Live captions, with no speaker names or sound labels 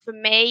For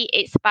me,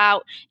 it's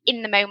about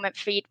in the moment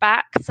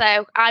feedback.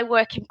 So I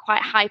work in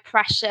quite high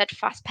pressured,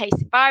 fast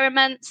paced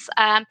environments.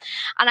 And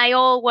I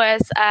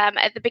always,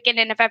 at the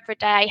beginning of every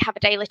day, have a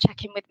daily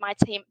check in with my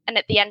team. And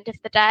at the end of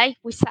the day,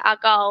 we set our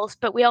goals,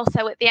 but we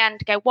also at the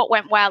end go, what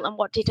went well and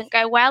what didn't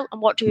go well?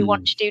 And what do we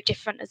want to do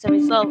different as a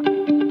result?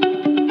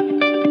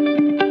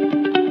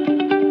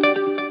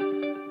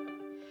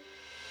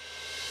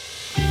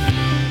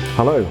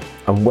 Hello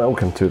and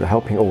welcome to the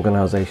Helping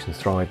Organisations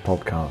Thrive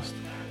podcast.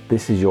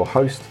 This is your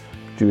host,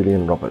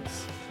 Julian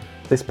Roberts.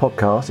 This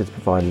podcast is to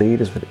provide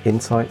leaders with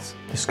insights,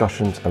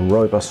 discussions and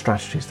robust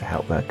strategies to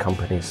help their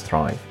companies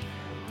thrive.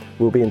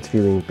 We'll be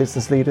interviewing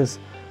business leaders,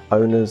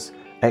 owners,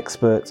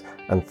 experts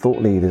and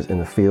thought leaders in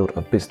the field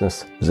of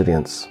business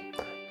resilience.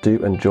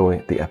 Do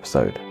enjoy the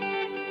episode.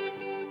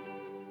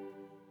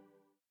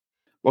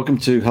 Welcome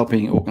to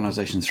Helping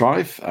Organisations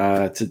Thrive.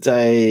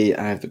 Today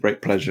I have the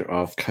great pleasure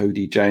of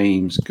Cody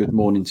James. Good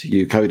morning to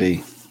you,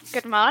 Cody.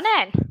 Good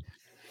morning.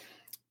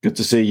 Good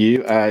to see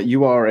you.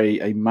 You are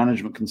a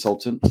management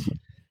consultant.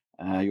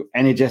 You're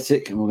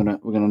energetic, and we're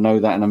gonna know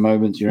that in a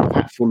moment. You're an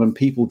impactful and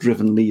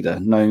people-driven leader,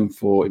 known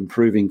for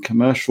improving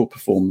commercial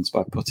performance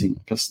by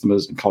putting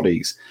customers and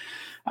colleagues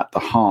at the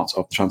heart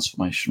of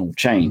transformational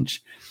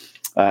change.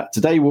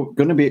 Today, we're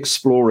going to be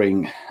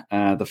exploring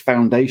the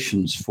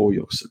foundations for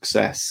your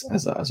success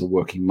as a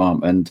working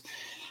mum, and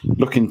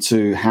look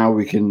into how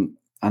we can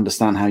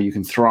understand how you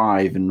can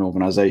thrive in an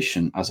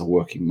organisation as a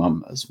working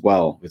mum as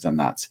well within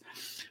that.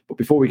 But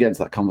before we get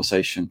into that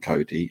conversation,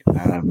 Cody,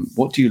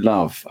 what do you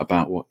love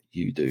about what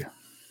you do?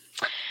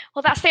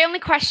 Well, that's the only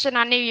question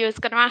I knew you was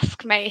going to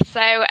ask me. So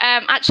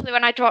actually,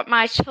 when I dropped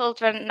my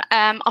children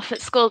off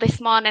at school this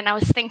morning, I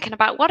was thinking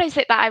about what is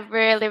it that I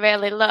really,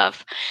 really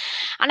love.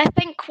 And I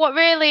think what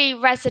really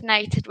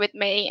resonated with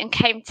me and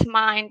came to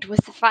mind was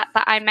the fact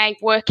that I'm a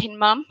working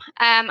mum.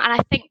 And I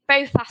think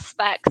both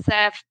aspects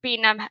of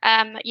being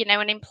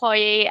an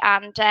employee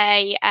and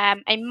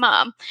a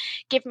mum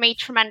give me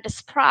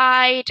tremendous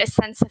pride, a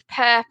sense of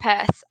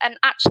purpose, and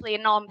actually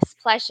enormous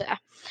pleasure.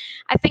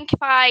 I think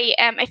if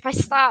I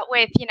start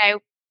with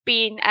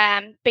being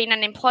an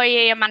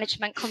employee, a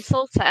management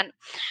consultant,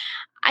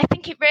 I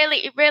think it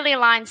really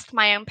aligns to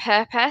my own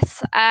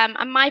purpose.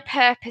 And my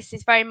purpose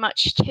is very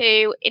much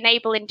to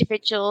enable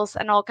individuals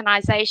and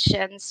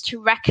organisations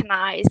to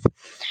recognise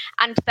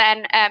and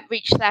then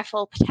reach their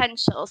full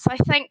potential. So I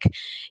think,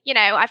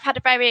 I've had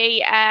a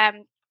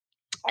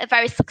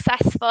very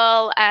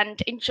successful and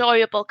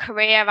enjoyable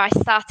career. I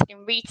started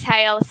in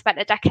retail, spent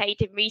a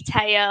decade in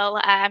retail,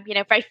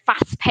 very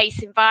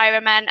fast-paced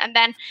environment. And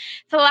then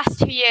for the last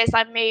 2 years,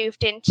 I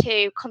moved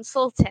into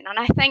consulting. And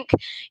I think,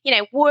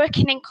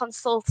 working in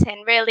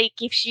consulting really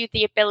gives you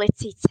the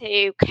ability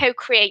to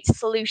co-create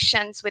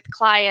solutions with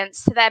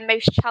clients to their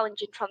most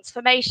challenging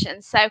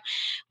transformations. So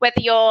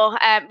whether you're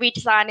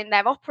redesigning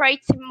their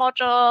operating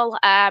model,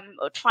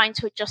 or trying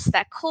to adjust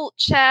their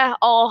culture,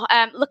 or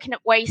looking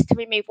at ways to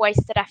remove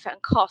wasted effort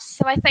and cost.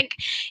 So I think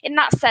in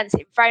that sense,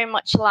 it very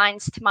much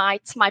aligns to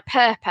my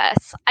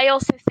purpose. I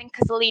also think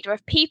as a leader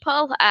of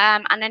people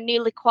and a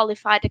newly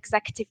qualified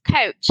executive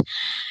coach,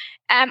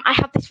 I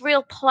have this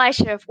real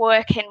pleasure of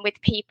working with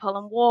people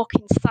and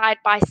walking side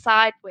by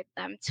side with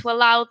them to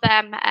allow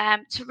them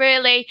to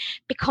really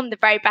become the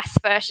very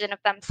best version of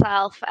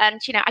themselves.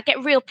 And, I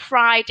get real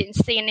pride in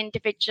seeing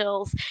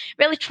individuals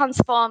really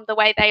transform the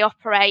way they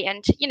operate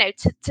and,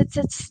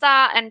 to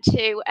start and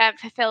to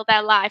fulfill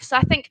their life. So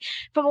I think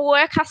from a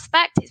work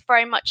aspect, it's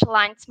very much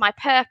aligned to my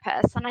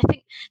purpose. And I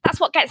think that's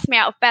what gets me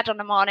out of bed on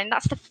the morning.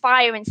 That's the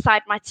fire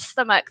inside my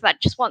stomach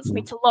that just wants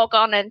me to log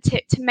on and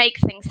to make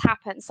things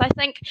happen. So I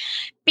think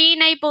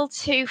being able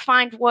to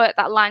find work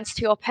that aligns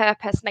to your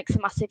purpose makes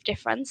a massive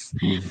difference.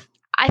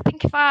 I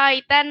think if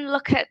I then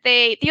look at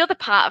the other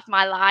part of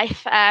my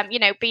life,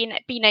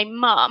 being a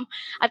mum,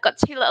 I've got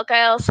 2 little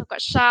girls. I've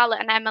got Charlotte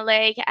and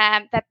Emily.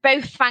 They're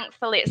both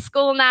thankfully at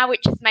school now,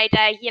 which has made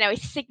a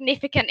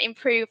significant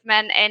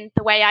improvement in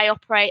the way I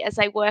operate as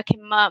a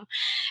working mum.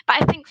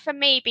 But I think for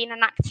me, being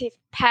an active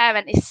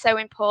parent is so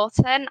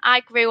important.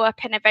 I grew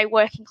up in a very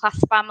working class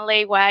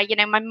family where,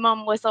 my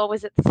mum was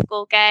always at the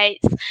school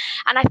gates.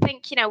 And I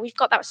think, we've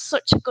got that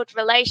such a good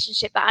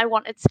relationship that I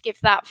wanted to give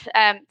that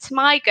to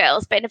my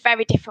girls, but in a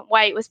very different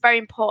way. It was very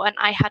important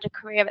I had a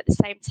career at the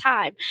same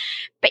time.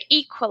 But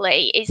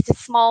equally, it's the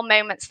small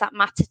moments that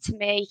matter to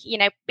me.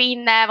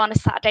 Being there on a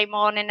Saturday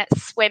morning at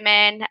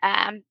swimming,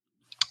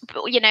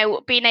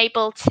 being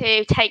able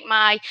to take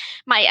my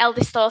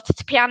eldest daughter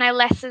to piano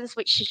lessons,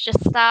 which she's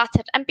just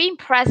started, and being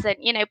present,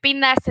 being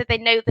there so they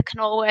know they can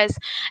always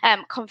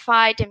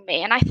confide in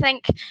me. And I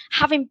think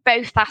having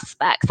both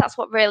aspects, that's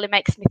what really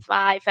makes me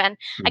thrive. And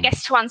I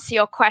guess to answer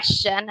your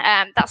question,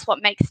 that's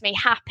what makes me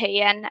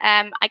happy. And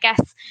I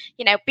guess,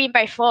 being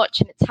very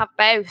fortunate to have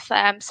both.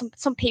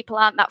 Some people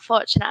aren't that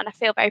fortunate, and I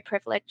feel very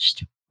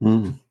privileged.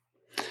 And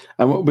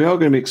we are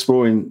going to be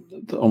exploring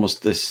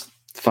almost this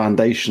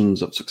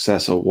foundations of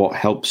success, or what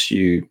helps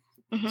you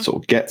sort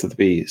of get to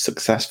be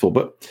successful.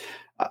 But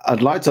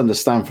I'd like to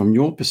understand from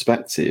your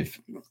perspective,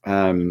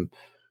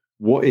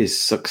 what is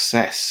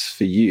success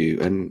for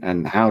you,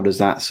 and how does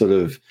that sort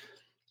of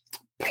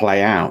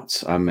play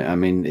out? I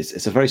mean,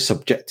 it's a very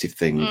subjective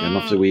thing, and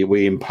obviously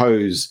we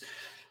impose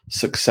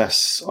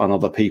success on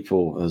other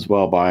people as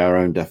well by our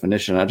own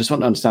definition. I just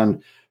want to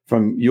understand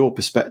from your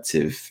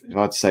perspective, if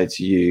I'd say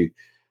to you,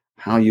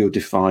 how you're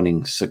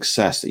defining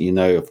success, that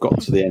I've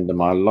got to the end of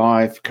my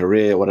life,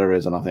 career, whatever it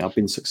is, and I think I've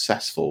been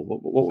successful.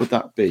 What would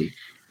that be?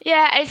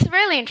 Yeah, it's a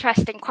really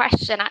interesting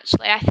question,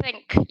 actually. I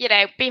think,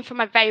 being from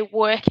a very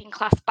working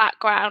class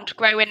background,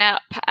 growing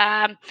up,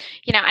 I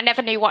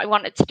never knew what I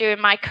wanted to do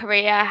in my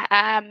career.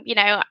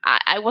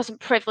 I wasn't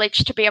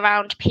privileged to be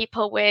around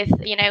people with,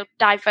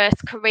 diverse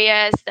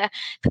careers.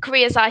 The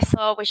careers I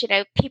saw was,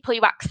 people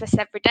you access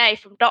every day,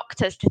 from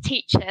doctors to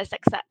teachers,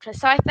 etc.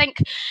 So I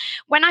think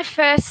when I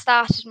first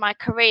started my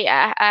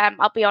career,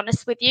 I'll be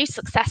honest with you,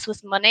 success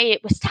was money.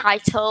 It was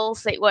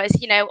titles. It was,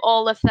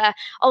 all of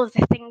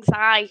the things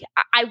I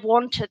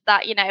wanted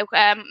that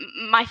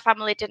my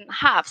family didn't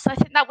have. So I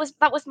think that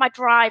was my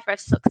driver of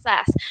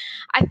success.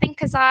 I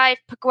think as I've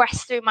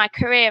progressed through my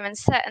career, and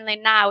certainly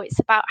now, it's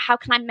about how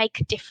can I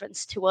make a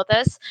difference to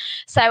others.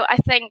 So I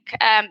think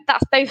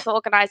that's both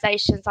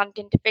organisations and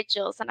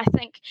individuals. And I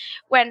think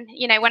when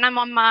I'm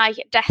on my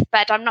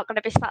deathbed, I'm not going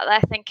to be sat there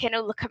thinking,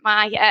 oh, look at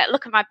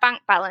my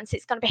bank balance.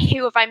 It's going to be,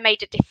 who have I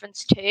made a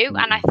difference to?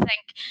 And I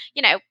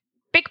think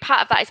big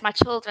part of that is my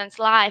children's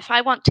life.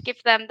 I want to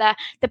give them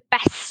the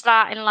best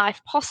start in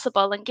life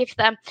possible, and give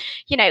them,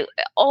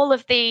 all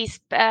of these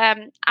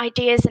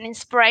ideas and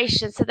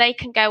inspirations so they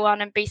can go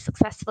on and be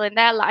successful in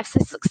their life.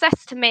 So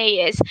success to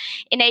me is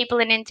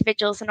enabling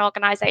individuals and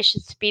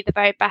organisations to be the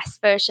very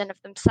best version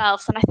of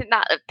themselves. And I think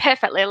that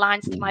perfectly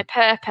aligns to my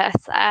purpose.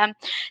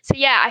 So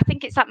yeah, I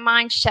think it's that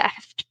mind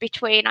shift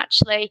between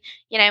actually,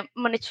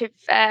 monetary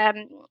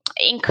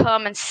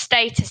income and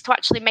status to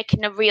actually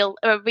making a real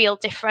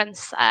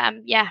difference.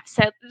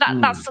 So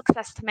that's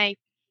success to me.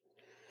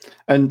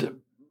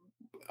 And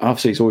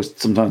obviously, it's always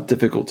sometimes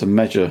difficult to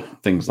measure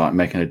things like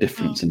making a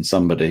difference in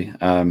somebody.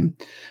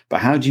 But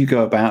how do you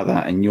go about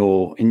that in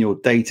your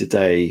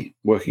day-to-day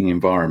working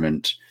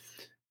environment?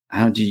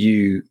 How do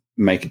you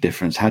make a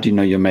difference? How do you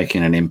know you're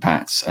making an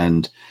impact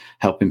and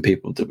helping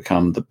people to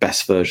become the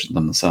best version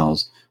of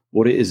themselves?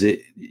 What is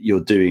it you're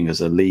doing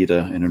as a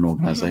leader in an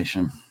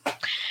organization?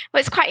 Well,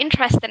 it's quite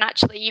interesting,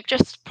 actually. You've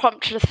just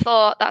prompted a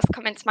thought that's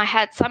come into my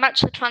head. So I'm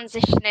actually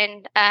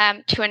transitioning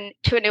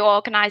to a new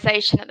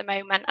organisation at the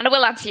moment, and I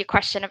will answer your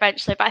question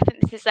eventually. But I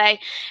think this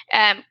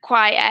is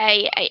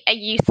quite a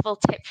useful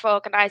tip for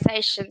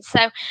organisations. So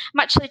I'm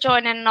actually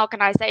joining an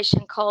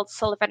organisation called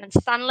Sullivan and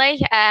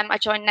Stanley. I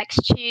join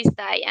next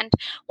Tuesday, and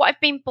what I've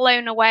been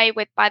blown away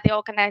with by the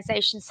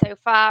organisation so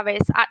far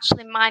is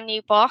actually my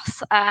new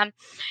boss.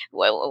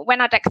 When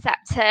I'd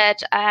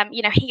accepted,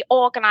 he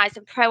organised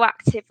and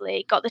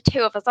proactively got the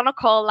two of us on a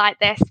call like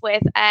this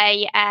with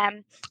a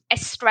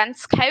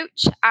strengths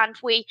coach, and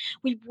we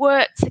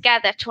worked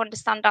together to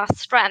understand our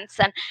strengths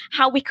and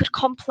how we could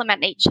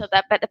complement each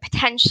other, but the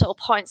potential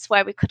points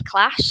where we could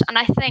clash. And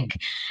I think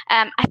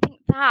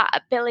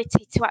that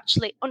ability to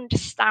actually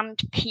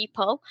understand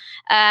people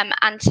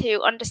and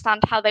to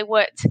understand how they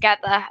work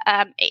together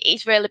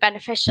is really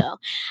beneficial.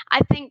 I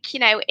think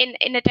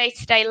in a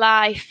day-to-day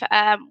life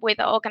with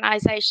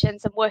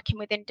organisations and working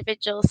with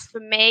individuals, for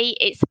me,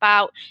 it's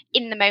about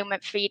in the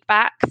moment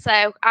feedback.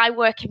 So I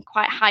work in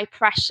quite high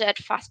pressured,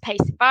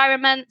 fast-paced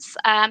environments,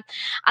 and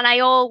I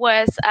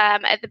always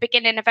at the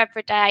beginning of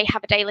every day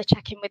have a daily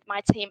check-in with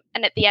my team,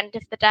 and at the end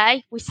of the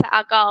day we set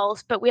our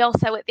goals, but we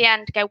also at the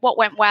end go what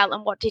went well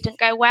and what didn't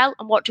go well,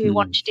 and what do we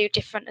want to do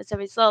different as a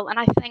result. And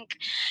I think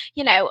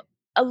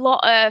a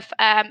lot of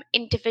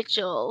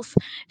individuals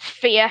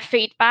fear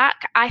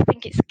feedback. I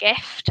think it's a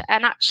gift.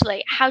 And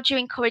actually, how do you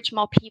encourage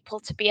more people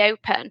to be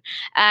open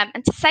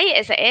and to say it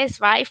as it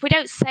is, right? If we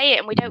don't say it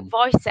and we don't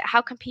voice it,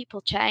 how can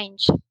people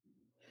change?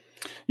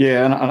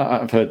 Yeah, and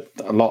I've heard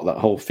a lot that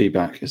whole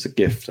feedback is a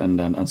gift,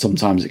 and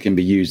sometimes it can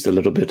be used a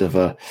little bit of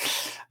a.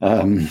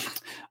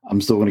 I'm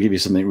still going to give you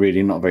something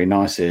really not very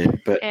nice here,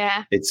 but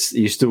it's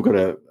you still got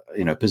to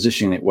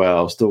position it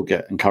well, still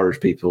encourage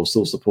people,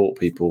 still support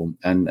people,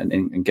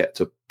 and get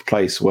to a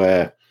place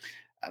where,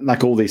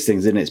 like all these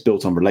things, it's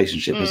built on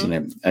relationship, isn't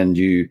it? And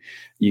you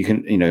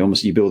can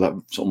almost you build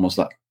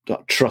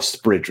that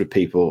trust bridge with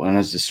people, and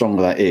as the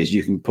stronger that is,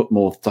 you can put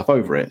more stuff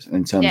over it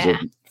in terms of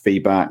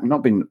feedback,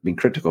 not being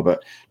critical,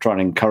 but trying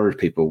to encourage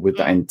people with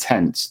that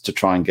intent to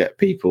try and get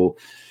people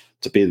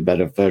to be the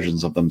better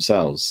versions of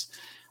themselves.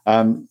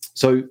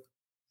 So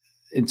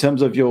in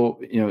terms of your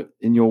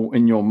in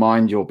your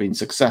mind, you're being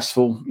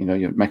successful,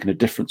 you're making a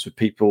difference with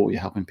people,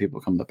 you're helping people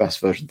become the best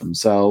version of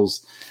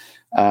themselves.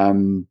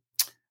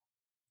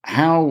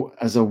 How,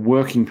 as a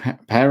working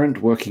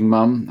parent, working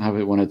mum, however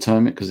you want to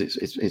term it, because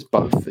it's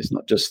both, it's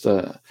not just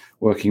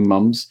working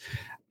mums,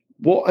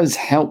 what has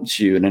helped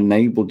you and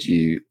enabled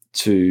you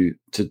to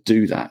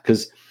do that?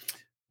 Because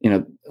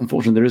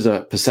unfortunately there is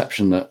a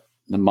perception that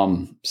the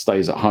mum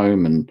stays at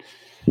home and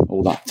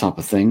all that type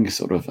of thing,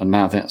 and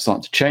now that's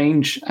starting to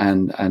change,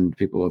 and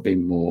people are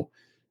being more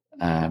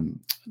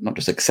not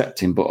just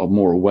accepting, but are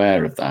more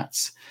aware of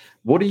that.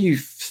 What are you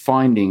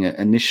finding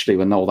initially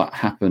when all that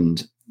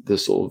happened? The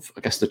sort of,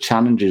 I guess, the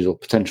challenges or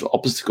potential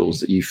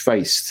obstacles that you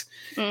faced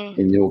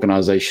in the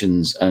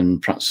organisations,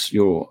 and perhaps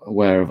you're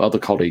aware of other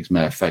colleagues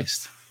may have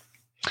faced.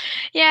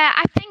 Yeah,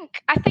 I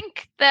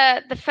think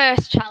the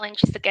first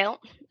challenge is the guilt.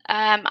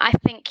 I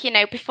think,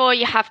 before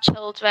you have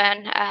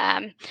children,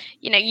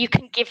 you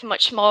can give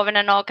much more in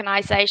an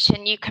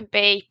organisation. You can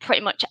be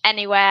pretty much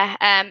anywhere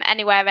at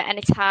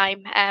any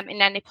time,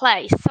 in any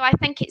place. So I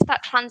think it's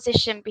that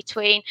transition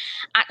between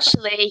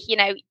actually,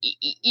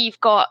 you've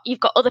got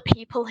other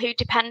people who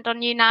depend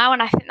on you now,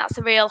 and I think that's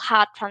a real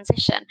hard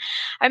transition.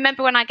 I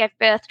remember when I gave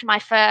birth to my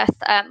first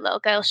little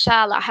girl,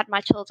 Charlotte. I had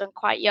my children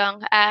quite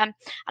young, and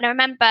I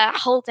remember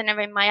holding her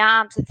in my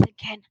arms and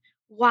thinking,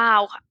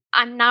 wow,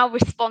 I'm now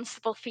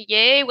responsible for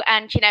you,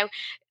 and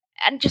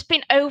and just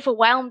being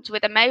overwhelmed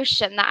with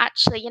emotion that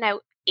actually,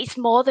 it's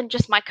more than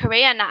just my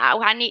career now.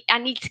 I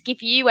need to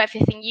give you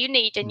everything you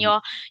need, and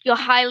you're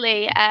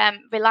highly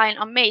reliant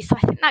on me. So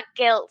I think that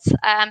guilt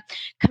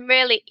can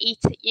really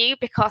eat at you,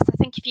 because I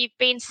think if you've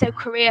been so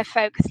career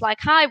focused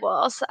like I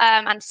was,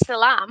 and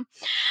still am,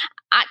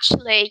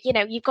 actually,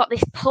 you've got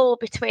this pull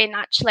between,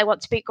 actually, I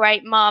want to be a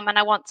great mom, and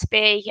I want to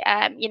be,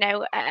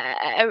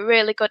 a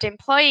really good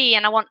employee,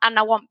 and I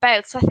want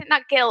both. So I think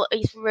that guilt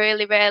is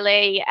really,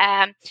 really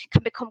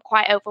can become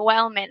quite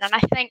overwhelming. And I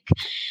think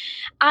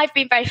I've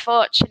been very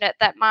fortunate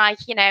that my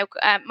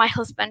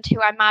husband,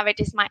 who I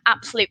married, is my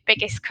absolute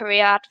biggest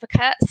career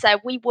advocate. So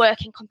we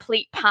work in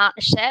complete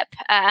partnership,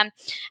 and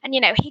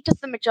he does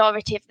the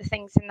majority of the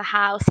things in the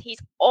house. He's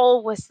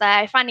always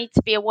there. If I need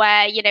to be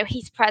aware,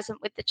 he's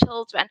present with the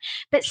children.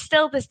 But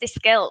still, there's this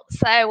guilt.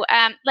 So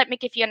let me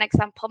give you an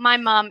example. My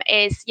mum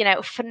is,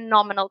 a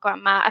phenomenal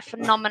grandma, a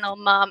phenomenal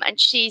mum, and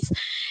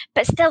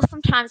but still,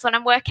 sometimes when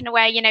I'm working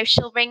away,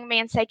 she'll ring me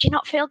and say, "Do you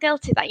not feel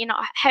guilty that you're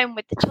not at home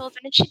with the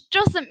children?" And she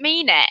doesn't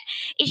mean it.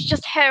 It's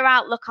just her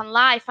outlook on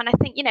life. And I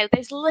think,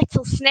 those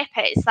little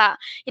snippets that,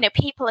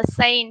 people are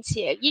saying to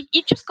you,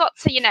 you just got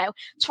to,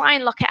 try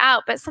and lock it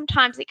out. But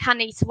sometimes it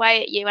can eat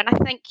away at you. And I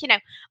think,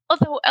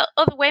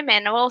 other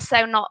women are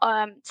also not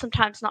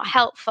sometimes not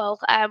helpful.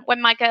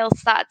 When my girls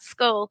started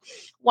school,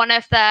 one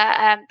of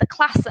the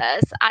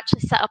classes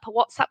actually set up a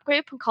WhatsApp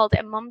group and called it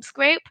a mums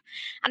group,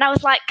 and I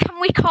was like, can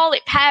we call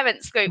it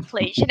parents group,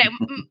 please?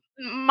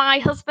 My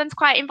husband's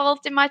quite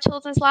involved in my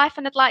children's life,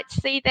 and I'd like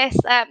to see this,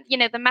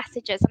 the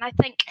messages. And I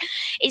think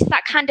it's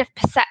that kind of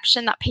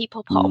perception that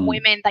people put on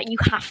women, that you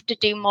have to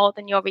do more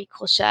than your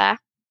equal share.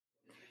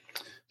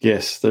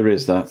 Yes, there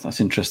is that. That's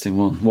an interesting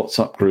one.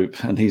 WhatsApp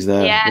group, and he's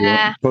there,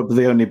 yeah.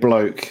 Probably the only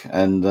bloke,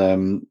 and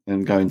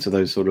going to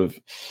those sort of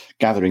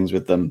gatherings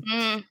with them.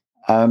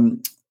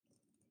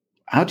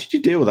 How did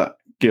you deal with that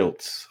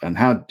guilt? And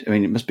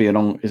it must be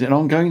is it an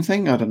ongoing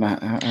thing? I don't know.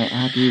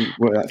 How do you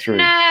work that through?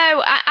 No,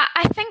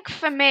 I think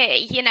for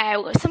me,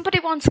 somebody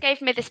once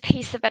gave me this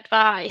piece of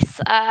advice,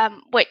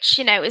 which,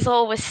 has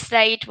always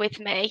stayed with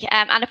me.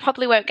 And I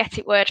probably won't get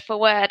it word for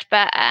word,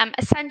 but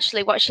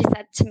essentially what she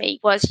said to me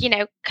was,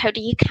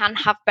 Cody, you can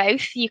have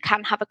both. You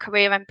can have a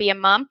career and be a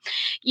mum.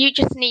 You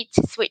just need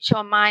to switch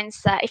your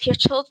mindset. If your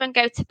children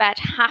go to bed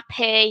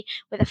happy,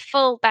 with a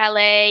full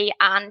belly,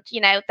 and,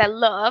 they're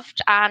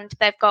loved, and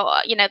they've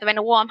got, they're in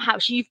a warm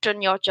house, you've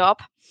done your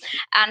job.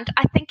 And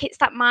I think it's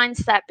that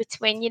mindset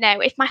between,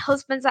 if my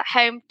husband's at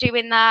home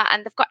doing that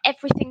and they've got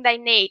everything they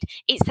need,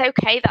 it's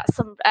okay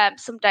that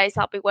some days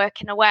I'll be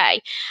working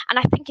away. And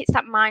I think it's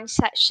that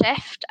mindset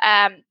shift.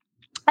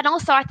 And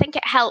also, I think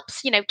it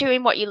helps,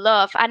 doing what you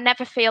love. I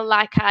never feel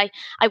like I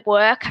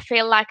work. I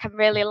feel like I'm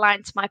really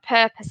aligned to my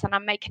purpose and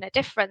I'm making a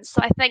difference.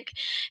 So I think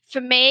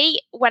for me,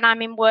 when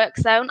I'm in work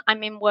zone,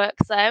 I'm in work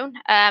zone.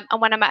 And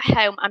when I'm at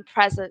home, I'm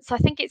present. So I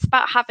think it's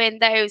about having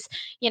those,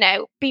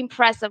 being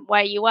present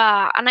where you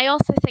are. And I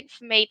also think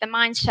for me, the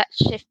mindset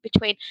shift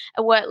between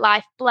a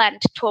work-life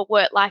blend to a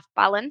work-life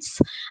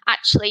balance.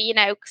 Actually,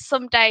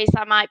 some days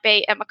I might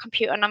be at my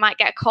computer and I might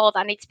get a call that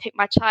I need to pick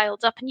my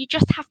child up. And you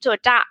just have to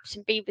adapt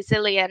and be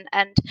resilient.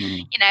 And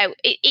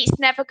it's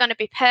never going to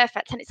be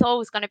perfect, and it's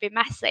always going to be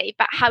messy,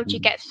 but how do you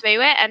get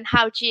through it, and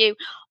how do you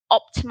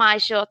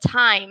optimize your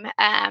time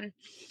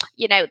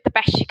the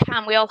best you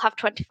can? We all have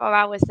 24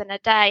 hours in a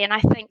day, and I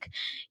think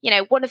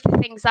one of the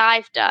things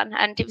I've done,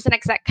 and it was an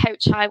exec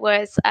coach I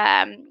was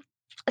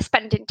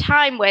spending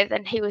time with,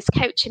 and he was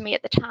coaching me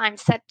at the time,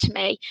 said to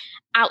me,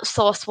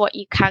 outsource what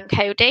you can,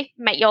 Cody,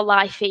 make your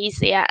life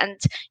easier, and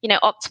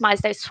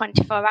optimize those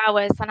 24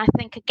 hours. And I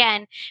think,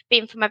 again,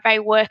 being from a very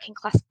working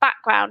class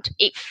background,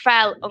 it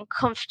felt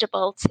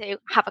uncomfortable to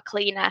have a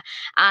cleaner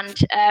and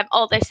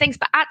all those things,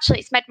 but actually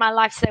it's made my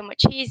life so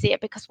much easier,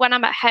 because when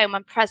I'm at home,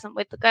 I'm present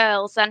with the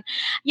girls. And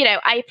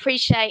I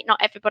appreciate not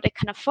everybody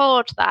can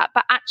afford that,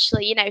 but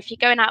actually, if you're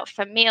going out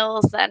for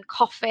meals and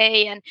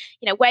coffee, and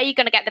where are you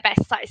going to get the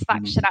best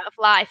satisfaction out of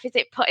life? Is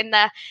it putting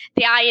the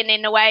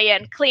ironing away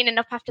and cleaning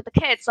up after the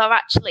kids, or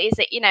actually is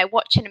it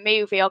watching a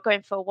movie or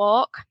going for a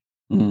walk?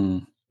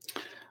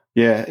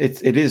 Yeah,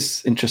 it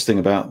is interesting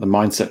about the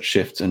mindset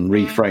shift and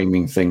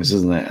reframing things,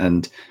 isn't it?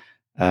 And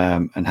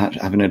and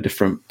having a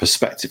different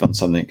perspective on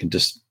something can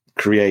just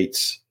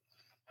create,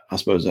 I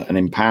suppose, an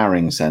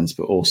empowering sense,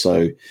 but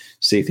also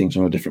see things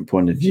from a different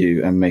point of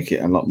view and make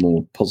it a lot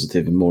more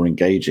positive and more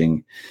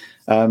engaging.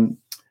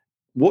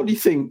 What do you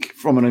think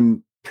from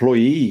an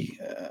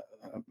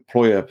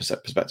employer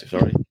perspective?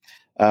 Sorry,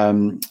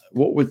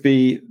 what would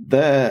be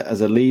there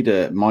as a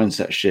leader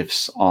mindset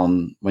shifts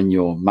on when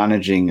you're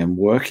managing and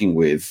working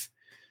with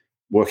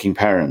working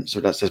parents?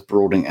 So that's just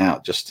broadening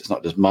out. It's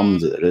not just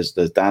mums;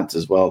 there's dads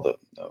as well that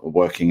are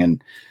working,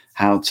 and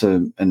how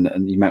to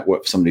and you might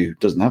work for somebody who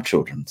doesn't have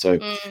children. So,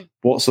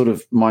 what sort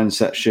of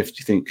mindset shift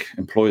do you think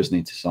employers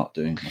need to start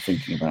doing or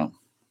thinking about?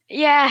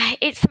 Yeah,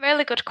 it's a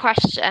really good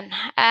question.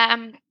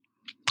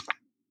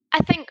 I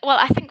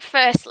think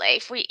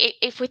firstly,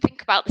 if we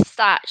think about the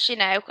stats,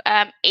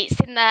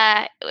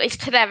 it's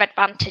to their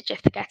advantage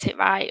if they get it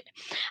right.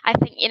 I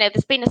think,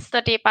 there's been a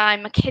study by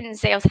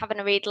McKinsey I was having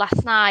a read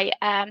last night,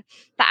 that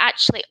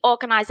actually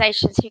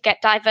organisations who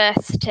get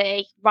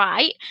diversity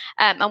right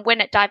and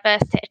win at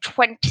diversity are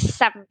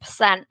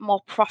 27%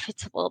 more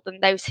profitable than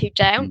those who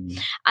don't.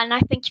 And I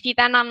think if you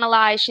then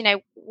analyse,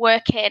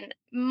 working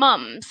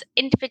mums,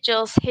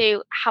 individuals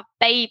who have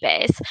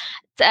babies,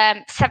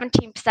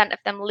 17% of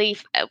them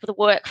leave the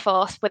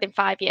workforce within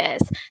 5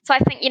 years. So I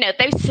think,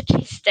 those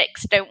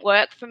statistics don't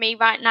work for me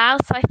right now.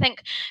 So I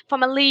think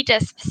from a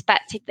leader's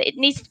perspective, that it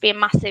needs to be a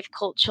massive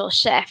cultural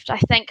shift. I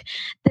think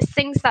there's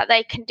things that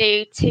they can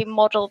do to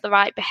model the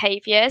right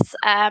behaviours.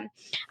 I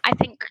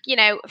think,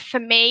 for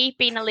me,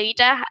 being a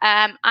leader,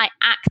 I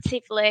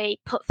actively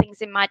put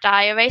things in my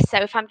diary. So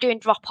if I'm doing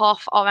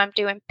drop-off or I'm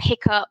doing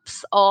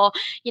pickups or,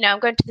 I'm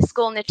going to the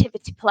school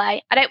nativity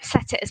play, I don't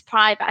set it as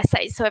private. I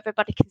set it so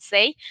everybody can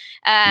see.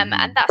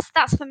 And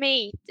that's for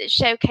me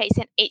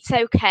showcasing it's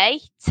okay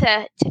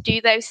to do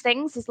those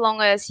things as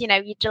long as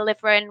you're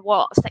delivering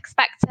what's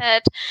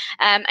expected,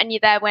 and you're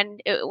there when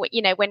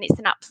it's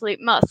an absolute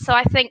must. So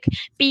I think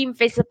being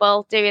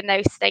visible, doing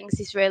those things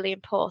is really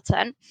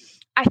important.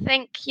 I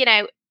think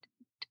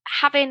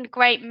having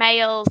great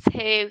males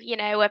who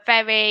are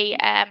very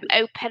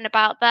open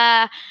about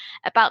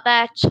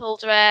their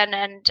children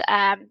and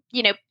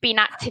being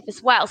active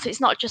as well, so it's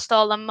not just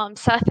all on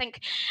mums. So I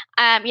think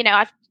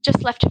I've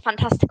just left a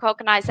fantastic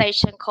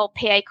organisation called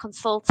PA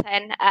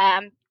Consulting,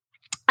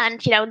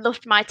 and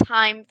loved my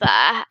time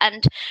there.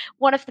 And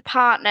one of the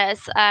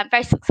partners,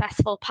 very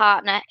successful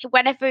partner,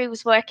 whenever he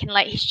was working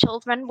late, his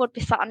children would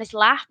be sat on his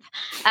lap,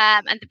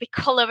 and there'd be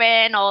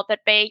colouring, or there'd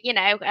be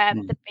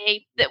there'd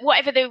be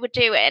whatever they were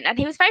doing, and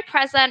he was very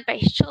present, but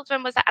his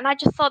children was, and I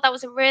just thought that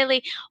was a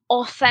really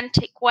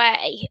authentic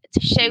way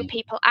to show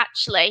people,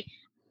 actually,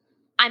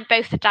 I'm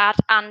both a dad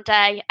and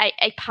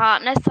a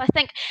partner. So I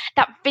think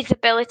that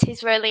visibility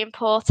is really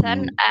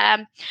important.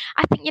 I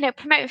think,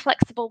 promoting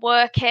flexible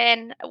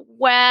working,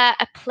 where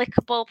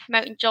applicable,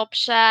 promoting job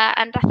share.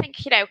 And I think,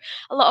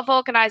 a lot of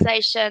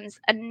organisations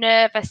are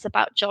nervous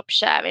about job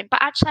sharing,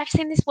 but actually I've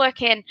seen this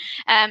working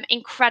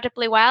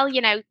incredibly well.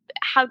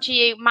 How do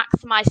you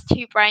maximise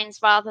two brains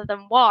rather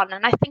than one?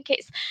 And I think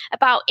it's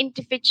about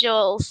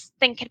individuals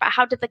thinking about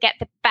how do they get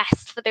the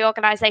best for the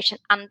organisation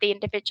and the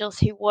individuals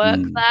who work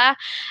there.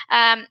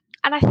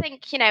 And I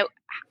think,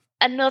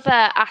 another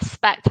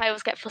aspect I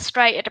always get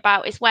frustrated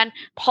about is when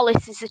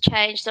policies are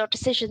changed or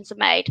decisions are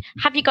made.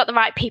 Have you got the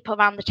right people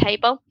around the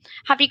table?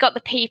 Have you got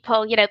the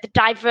people, the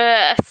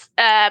diverse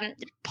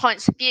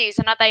points of views,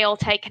 and are they all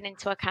taken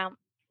into account?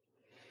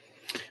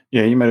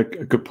 Yeah, you made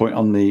a good point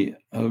on the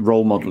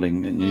role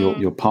modelling and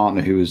your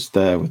partner who was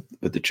there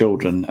with the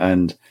children,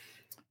 and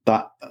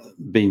that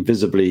being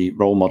visibly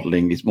role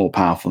modelling is more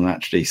powerful than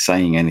actually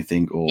saying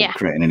anything or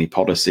creating any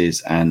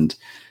policies. And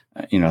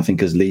I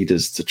think as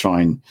leaders to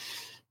try and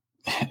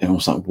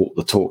almost like walk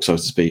the talk, so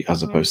to speak,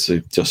 as opposed to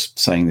just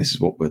saying this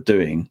is what we're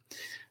doing.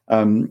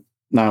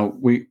 Now,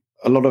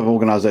 a lot of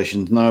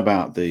organisations know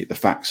about the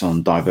facts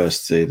on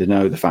diversity. They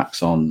know the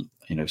facts on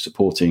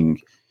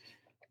supporting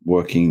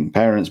working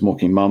parents,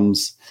 working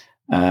mums,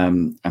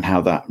 and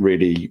how that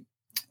really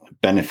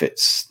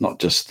benefits not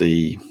just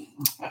the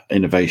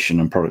innovation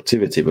and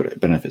productivity, but it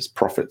benefits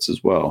profits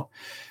as well.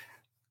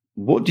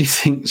 What do you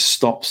think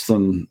stops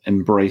them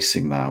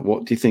embracing that?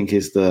 What do you think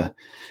is the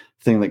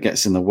thing that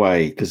gets in the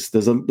way? Because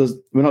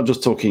we're not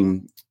just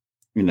talking,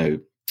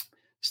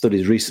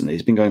 studies recently.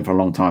 It's been going for a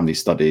long time, these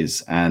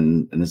studies,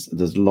 and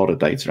there's a lot of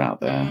data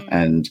out there,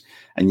 and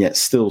yet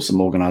still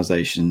some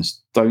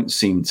organizations don't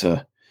seem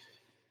to,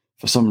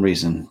 for some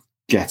reason,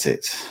 get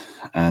it.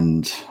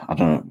 And I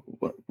don't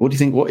know, what do you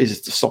think? What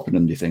is stopping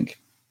them, do you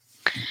think?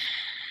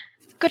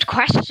 Good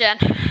question.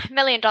 $1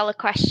 million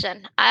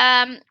question.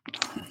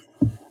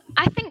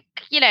 I think,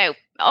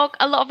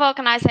 a lot of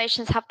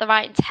organisations have the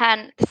right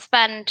intent. They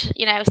spend,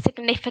 a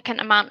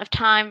significant amount of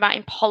time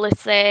writing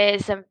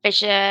policies and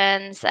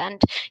visions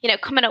and,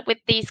 coming up with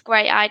these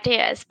great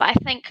ideas. But I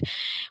think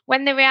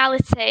when the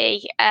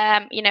reality,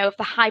 of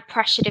the high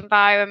pressured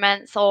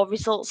environments or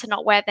results are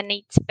not where they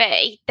need to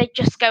be, they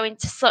just go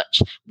into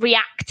such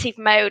reactive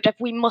mode of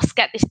we must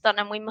get this done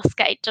and we must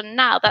get it done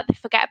now, that they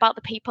forget about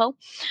the people,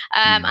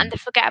 and they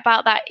forget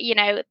about that,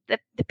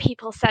 the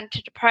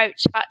people-centered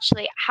approach of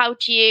actually how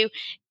do you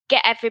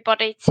get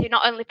everybody to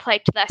not only play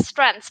to their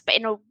strengths, but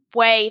in a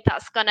way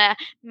that's going to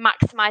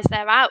maximize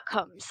their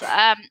outcomes.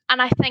 And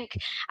I think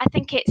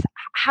it's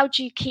how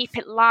do you keep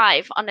it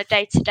live on a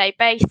day-to-day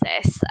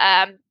basis.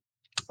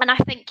 And I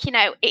think,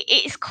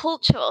 it's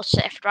cultural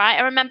shift, right?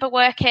 I remember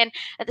working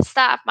at the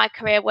start of my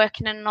career,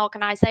 working in an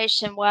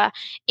organisation where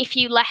if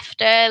you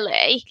left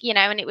early,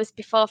 and it was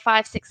before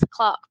 5, 6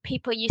 o'clock,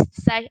 people used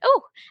to say,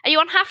 oh, are you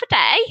on half a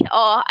day?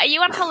 Or are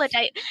you on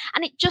holiday?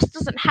 And it just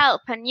doesn't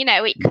help. And,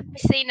 it could be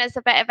seen as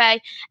a bit of a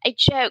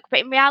joke.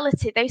 But in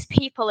reality, those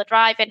people are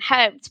driving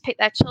home to pick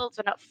their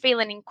children up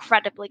feeling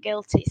incredibly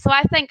guilty. So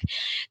I think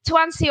to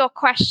answer your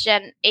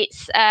question,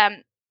 it's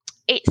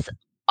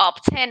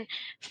opting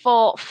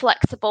for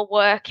flexible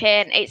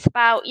working. It's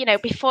about,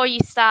 before you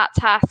start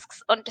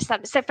tasks,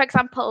 understand. So, for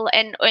example,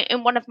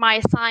 in one of my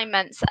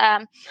assignments,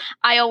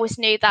 I always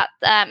knew that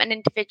an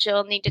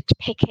individual needed to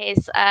pick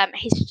his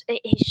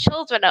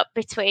children up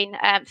between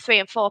 3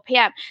 and 4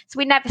 p.m. So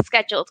we never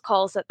scheduled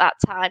calls at that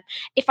time.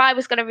 If I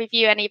was going to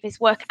review any of his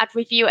work, I'd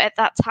review it at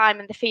that time,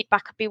 and the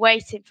feedback would be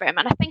waiting for him.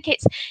 And I think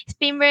it's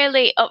been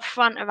really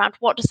upfront around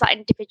what does that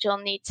individual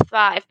need to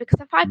thrive. Because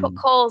if I put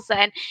calls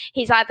in,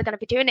 he's either going to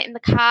be doing it in the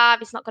car,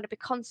 he's not going to be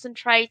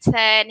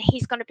concentrating,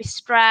 he's going to be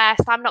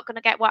stressed, I'm not going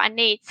to get what I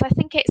need. So I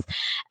think it's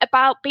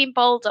about being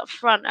bold up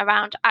front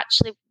around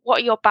actually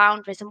what are your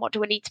boundaries and what do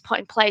we need to put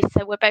in place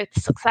so we're both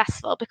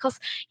successful. Because,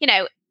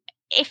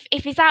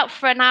 if he's out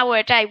for an hour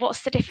a day,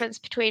 what's the difference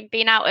between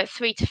being out at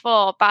 3 to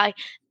 4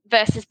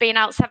 versus being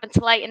out 7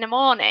 to 8 in the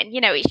morning?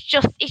 It's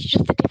just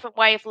a different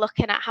way of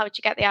looking at how do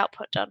you get the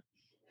output done.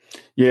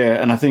 Yeah,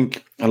 and I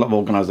think a lot of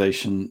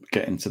organisations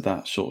get into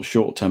that sort of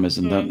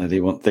short-termism, don't they? They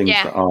want things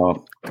that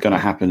are going to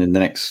happen in the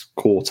next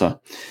quarter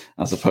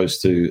as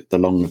opposed to the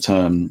longer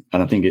term.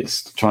 And I think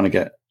it's trying to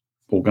get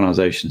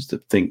organisations to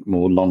think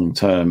more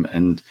long-term.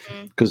 And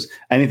because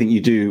anything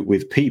you do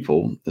with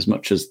people, as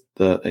much as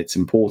it's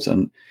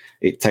important,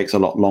 it takes a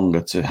lot longer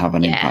to have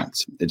an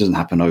impact. It doesn't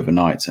happen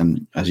overnight.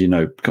 And as you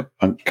know,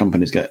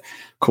 companies get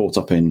caught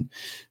up in,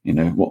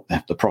 what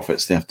the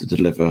profits they have to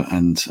deliver,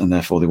 and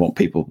therefore they want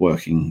people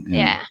working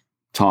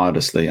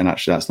tirelessly. And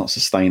actually, that's not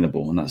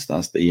sustainable, and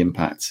that's the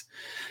impact.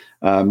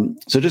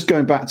 So just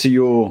going back to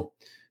your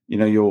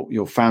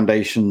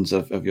foundations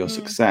of your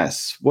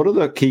success, what are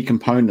the key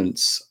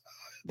components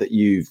that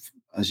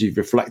as you've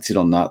reflected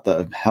on that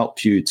have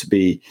helped you to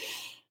be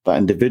that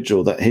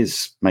individual that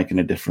is making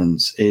a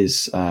difference,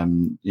 is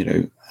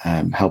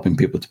helping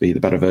people to be the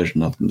better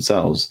version of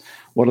themselves?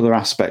 What are the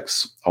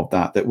aspects of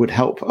that would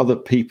help other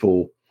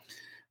people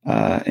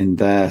in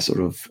their sort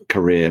of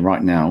career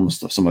right now?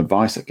 Almost some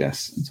advice, I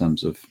guess, in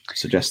terms of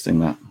suggesting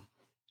that.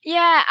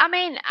 Yeah, I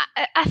mean,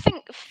 I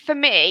think for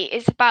me,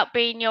 it's about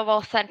being your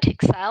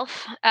authentic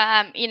self.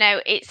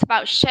 It's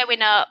about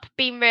showing up,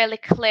 being really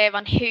clear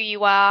on who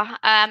you are.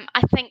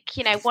 I think,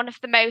 one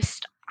of the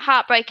most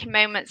heartbreaking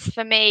moments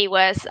for me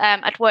was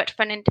I'd worked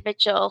for an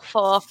individual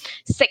for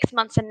 6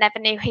 months and never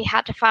knew he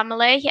had a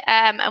family.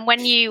 And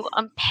when you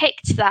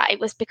unpicked that, it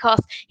was because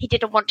he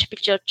didn't want to be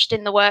judged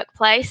in the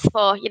workplace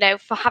for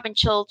having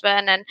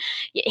children, and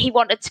he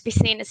wanted to be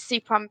seen as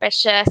super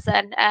ambitious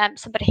and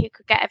somebody who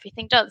could get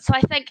everything done. So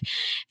I think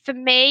for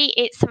me,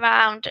 it's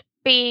around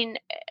being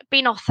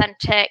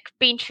authentic,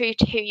 being true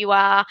to who you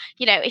are.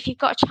 If you've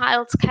got a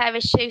childcare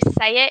issue,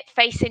 say it,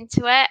 face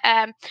into it.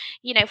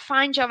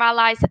 Find your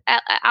allies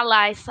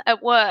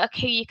at work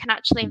who you can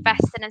actually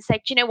invest in and say,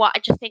 do you know what, I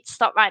just need to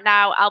stop right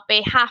now. I'll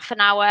be half an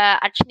hour.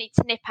 I just need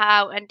to nip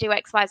out and do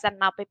X, Y, Z, and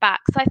I'll be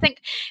back. So I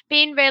think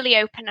being really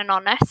open and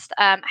honest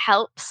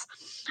helps.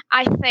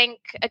 I think,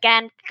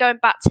 again, going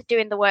back to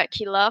doing the work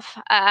you love,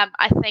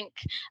 I think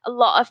a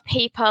lot of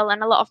people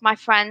and a lot of my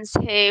friends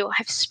who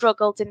have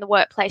struggled in the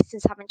workplace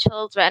since having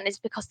children is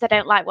because they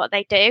don't like what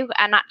they do,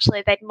 and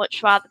actually they'd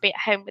much rather be at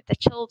home with the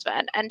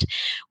children. And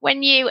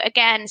when you,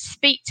 again,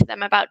 speak to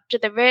them about do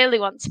they really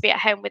want to be at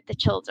home with the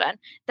children,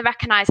 they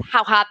recognise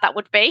how hard that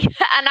would be.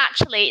 And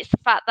actually it's the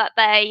fact that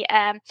they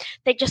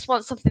just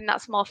want something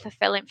that's more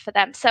fulfilling for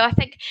them. So I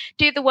think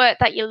do the work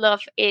that you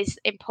love is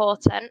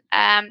important.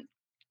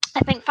 I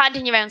think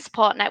finding your own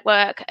support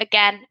network,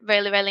 again,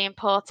 really, really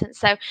important.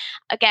 So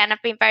again,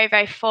 I've been very,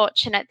 very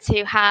fortunate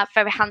to have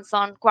very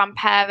hands-on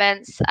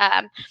grandparents,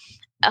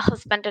 a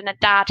husband and a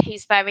dad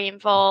who's very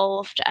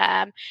involved.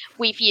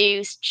 We've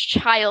used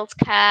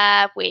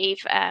childcare.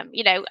 We've,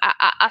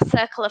 our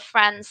circle of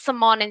friends. Some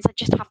mornings I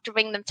just have to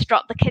ring them to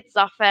drop the kids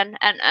off, and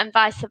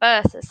vice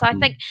versa. So I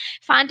think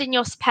finding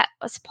your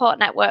support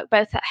network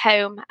both at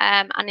home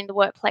and in the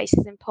workplace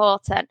is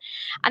important.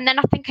 And then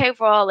I think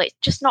overall, it's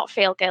just not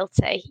feel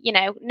guilty.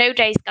 No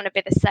day is going to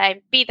be the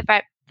same. Be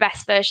the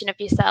best version of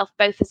yourself,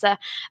 both as a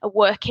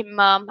working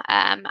mum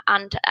and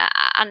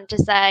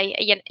as a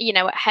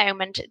at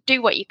home, and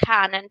do what you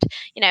can, and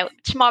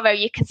tomorrow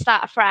you can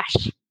start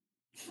afresh.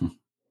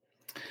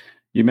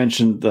 You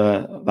mentioned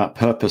that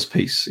purpose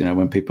piece.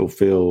 When people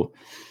feel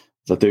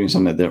they're doing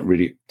something that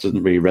really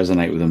doesn't really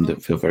resonate with them,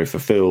 that feel very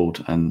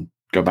fulfilled, and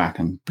go back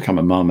and become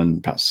a mum,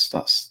 and perhaps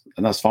that's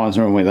fine. There's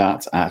nothing wrong with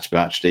that.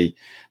 Actually,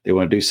 they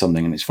want to do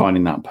something, and it's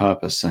finding that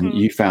purpose. And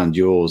you found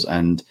yours,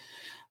 and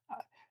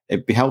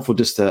it'd be helpful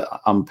just to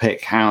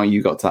unpick how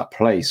you got to that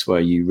place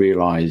where you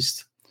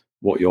realized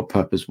what your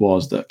purpose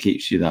was that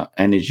keeps you that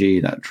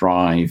energy, that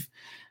drive,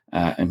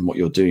 and what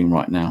you're doing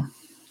right now.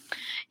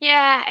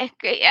 Yeah,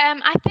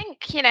 I think,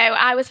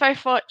 I was very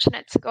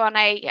fortunate to go on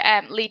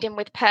a Leading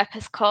with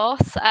Purpose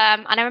course.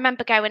 And I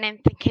remember going in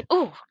thinking,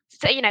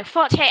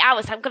 48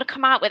 hours, I'm going to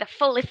come out with a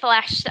fully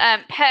fleshed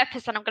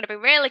purpose, and I'm going to be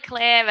really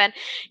clear, and,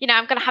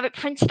 I'm going to have it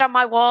printed on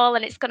my wall,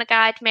 and it's going to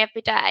guide me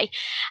every day.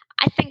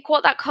 I think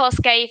what that course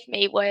gave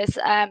me was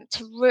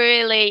to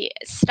really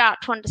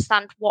start to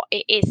understand what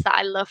it is that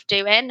I love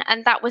doing.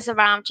 And that was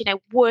around,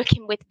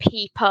 working with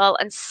people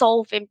and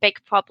solving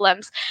big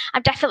problems.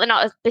 I'm definitely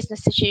not a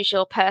business as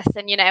usual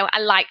person. I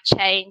like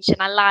change,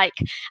 and I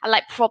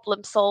like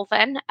problem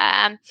solving.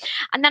 And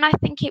then I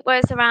think it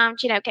was around,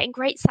 getting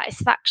great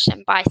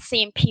satisfaction by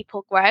seeing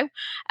people grow.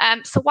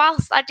 So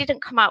whilst I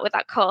didn't come out with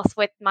that course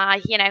with my,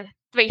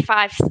 3,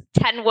 5,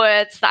 10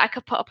 words that I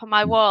could put up on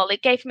my wall,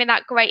 it gave me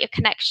that greater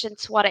connection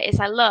to what it is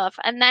I love.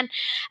 And then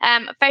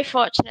I'm very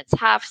fortunate to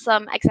have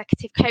some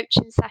executive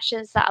coaching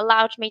sessions that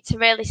allowed me to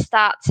really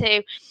start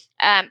to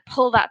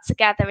pull that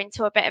together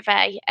into a bit of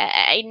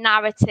a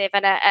narrative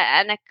and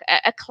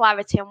a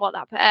clarity on what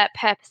that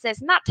purpose is.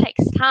 And that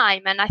takes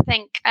time. And I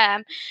think,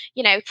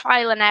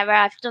 trial and error.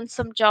 I've done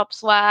some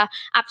jobs where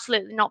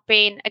absolutely not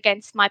being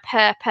against my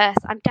purpose.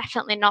 I'm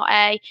definitely not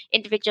a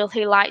individual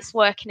who likes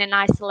working in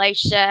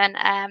isolation.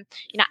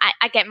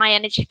 I get my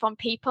energy from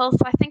people.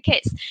 So I think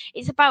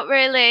it's about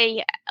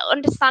really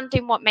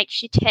understanding what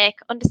makes you tick,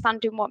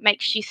 understanding what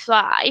makes you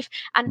thrive,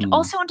 and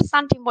also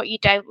understanding what you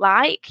don't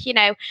like.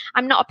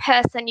 I'm not a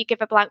person you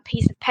give a blank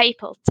piece of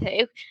paper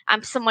to.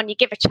 I'm someone you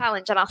give a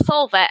challenge and I'll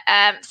solve it.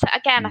 So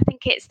again, I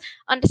think it's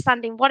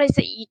understanding what is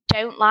it you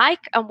don't like,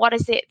 and what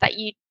is it that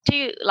you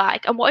do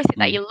like, and what is it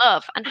that you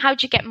love, and how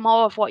do you get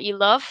more of what you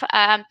love.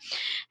 And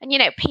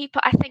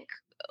people, I think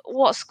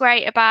what's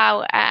great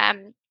about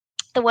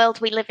the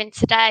world we live in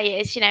today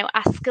is,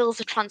 our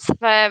skills are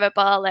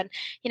transferable, and,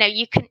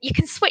 you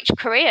can switch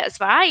careers,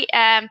 right?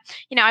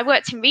 I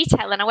worked in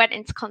retail and I went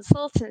into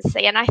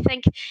consultancy, and I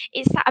think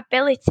it's that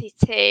ability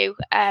to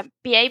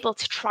be able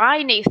to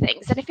try new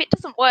things. And if it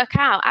doesn't work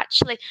out,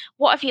 actually,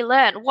 what have you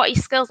learned? What are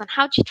your skills, and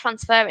how do you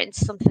transfer it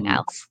into something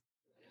else?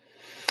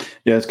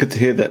 Yeah, it's good to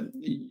hear that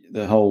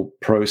the whole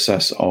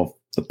process of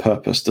the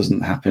purpose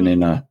doesn't happen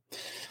in a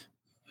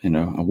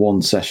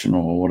one session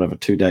or whatever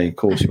 2-day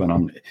course you went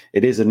on.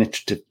 It is an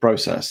iterative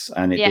process,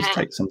 and it does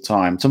take some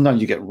time. Sometimes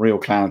you get real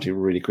clarity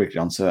really quickly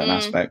on certain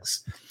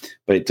aspects,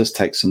 but it does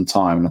take some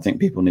time. And I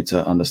think people need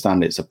to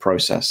understand it's a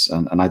process.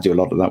 And I do a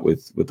lot of that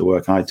with the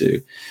work I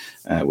do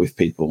with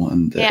people,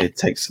 and it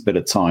takes a bit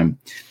of time.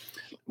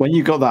 When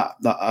you got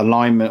that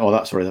alignment, or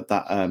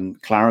that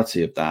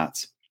clarity of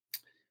that,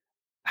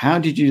 how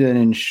did you then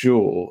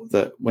ensure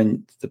that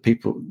when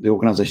the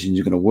organizations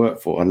you're going to work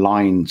for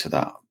align to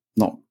that?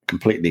 Not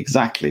completely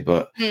exactly,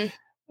 but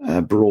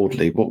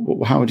broadly.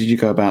 How did you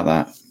go about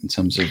that in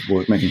terms of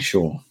work, making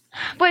sure?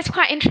 Well, it's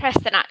quite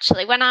interesting,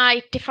 actually. When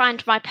I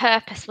defined my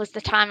purpose was the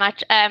time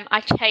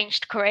I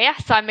changed career.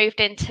 So I moved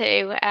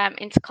into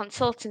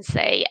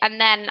consultancy,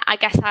 and then I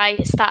guess I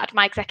started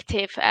my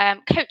executive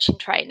coaching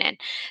training.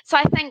 So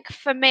I think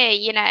for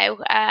me,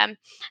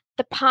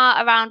 the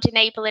part around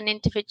enabling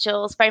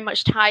individuals very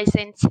much ties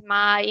into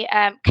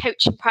my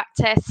coaching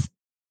practice.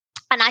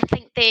 And I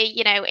think the,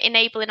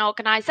 enabling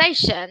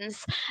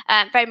organisations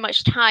very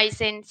much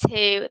ties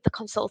into the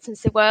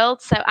consultancy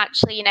world. So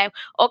actually,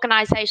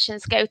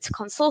 organisations go to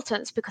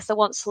consultants because they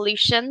want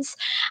solutions.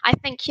 I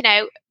think,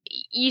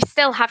 you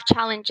still have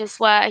challenges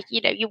where,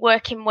 you're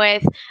working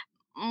with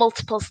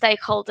multiple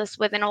stakeholders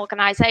within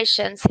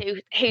organizations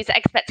whose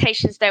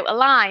expectations don't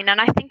align, and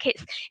I think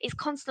it's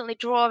constantly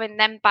drawing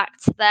them back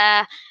to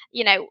their,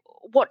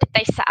 what did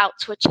they set out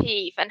to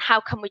achieve, and how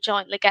can we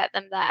jointly get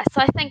them there.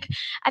 So I think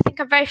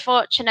I'm very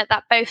fortunate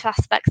that both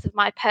aspects of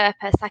my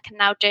purpose I can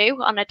now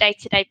do on a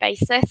day-to-day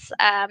basis.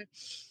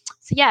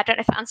 So yeah, I don't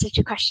know if that answers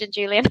your question,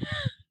 Julian.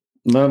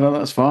 No,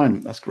 that's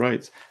fine. That's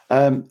great.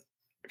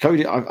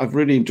 Cody, I've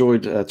really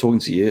enjoyed talking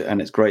to you,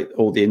 and it's great,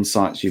 all the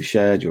insights you've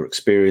shared, your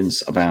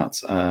experience about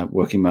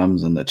working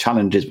mums and the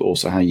challenges, but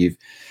also how you've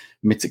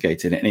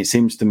mitigated it. And it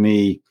seems to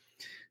me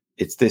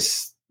it's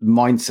this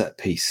mindset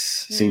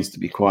piece seems to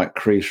be quite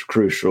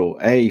crucial.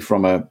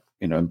 From a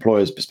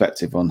employer's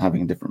perspective on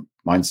having a different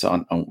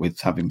mindset on with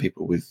having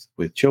people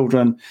with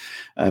children,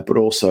 but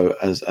also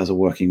as a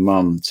working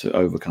mum to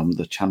overcome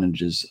the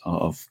challenges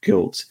of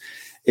guilt.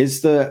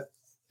 Is there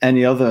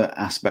any other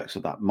aspects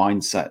of that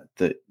mindset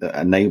that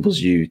enables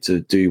you to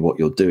do what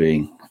you're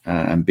doing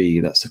and be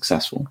that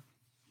successful?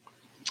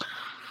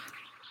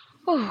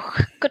 Oh,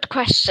 good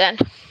question.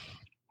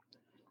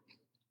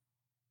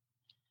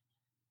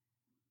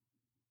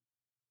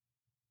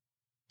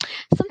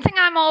 Something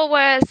I'm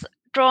always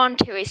drawn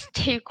to is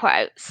two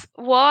quotes.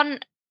 One,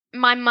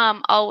 my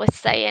mum always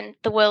saying,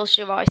 "The world's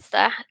your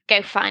oyster,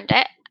 go find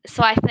it."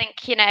 So I think,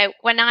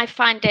 when I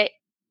find it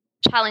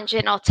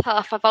challenging or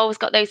tough, I've always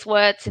got those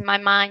words in my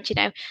mind,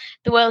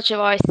 the world's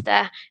your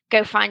oyster,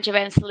 go find your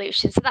own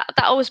solution. So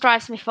that always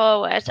drives me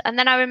forward. And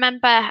then I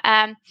remember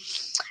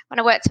when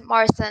I worked at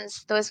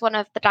Morrison's, there was one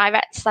of the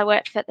directors I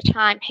worked for at the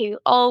time who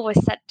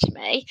always said to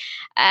me,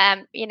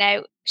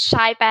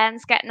 shy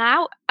Ben's getting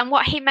out. And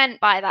what he meant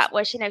by that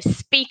was,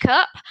 speak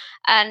up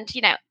and,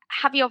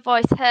 have your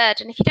voice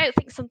heard. And if you don't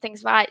think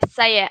something's right,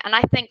 say it. And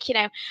I think,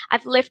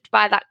 I've lived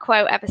by that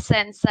quote ever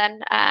since.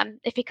 And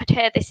if he could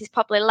hear this, he's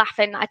probably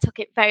laughing. I took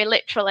it very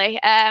literally.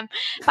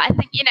 But I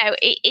think,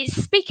 it's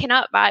speaking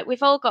up, right?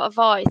 We've all got a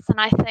voice.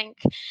 And I think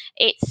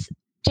it's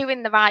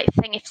doing the right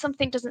thing. If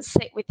something doesn't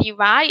sit with you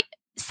right,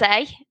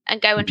 say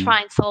and go and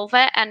try and solve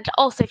it. And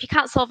also, if you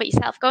can't solve it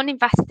yourself, go and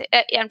invest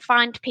it and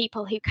find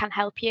people who can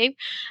help you.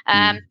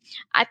 I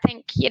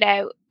think,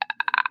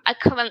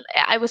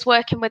 I was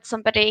working with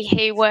somebody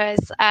who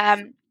was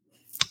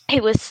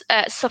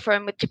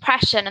suffering with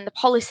depression, and the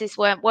policies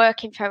weren't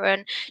working for her,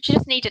 and she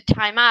just needed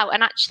time out.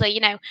 And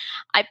actually,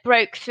 I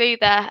broke through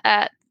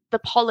the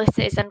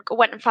policies and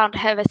went and found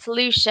her a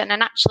solution.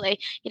 And actually,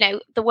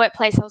 the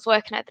workplace I was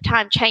working at the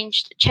time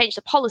changed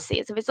the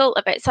policy as a result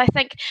of it. So I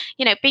think,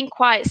 being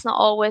quiet is not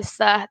always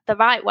the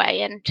right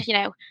way. And,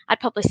 I'd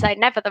probably say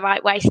never the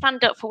right way.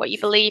 Stand up for what you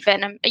believe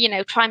in and,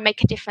 try and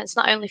make a difference,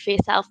 not only for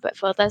yourself, but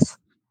for others.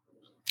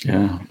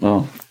 Yeah,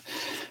 well,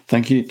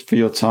 thank you for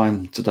your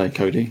time today,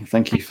 Cody.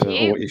 Thank you for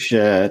what you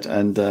shared.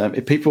 And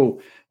if people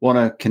want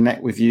to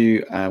connect with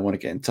you, want to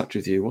get in touch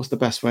with you, what's the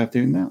best way of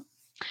doing that?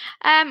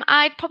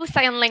 I'd probably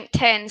say on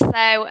LinkedIn.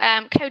 So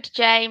Cody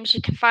James,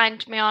 you can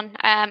find me on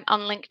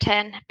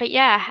LinkedIn. But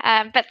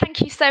but thank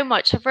you so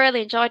much. I've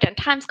really enjoyed it, and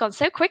time's gone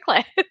so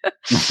quickly.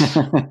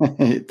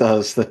 It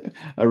does.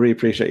 I really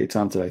appreciate your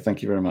time today.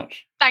 Thank you very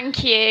much.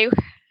 Thank you.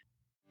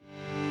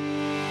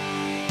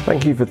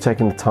 Thank you for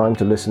taking the time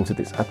to listen to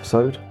this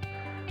episode.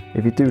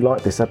 If you do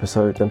like this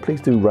episode, then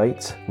please do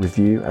rate,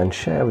 review, and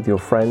share with your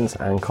friends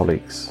and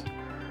colleagues.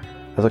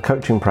 As a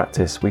coaching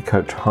practice, we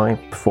coach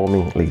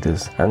high-performing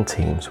leaders and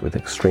teams with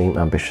extreme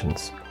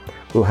ambitions.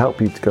 We'll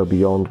help you to go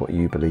beyond what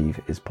you believe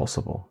is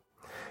possible.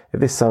 If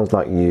this sounds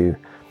like you,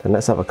 then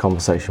let's have a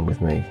conversation with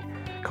me.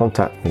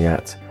 Contact me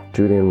at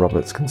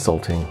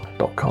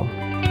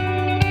julianrobertsconsulting.com.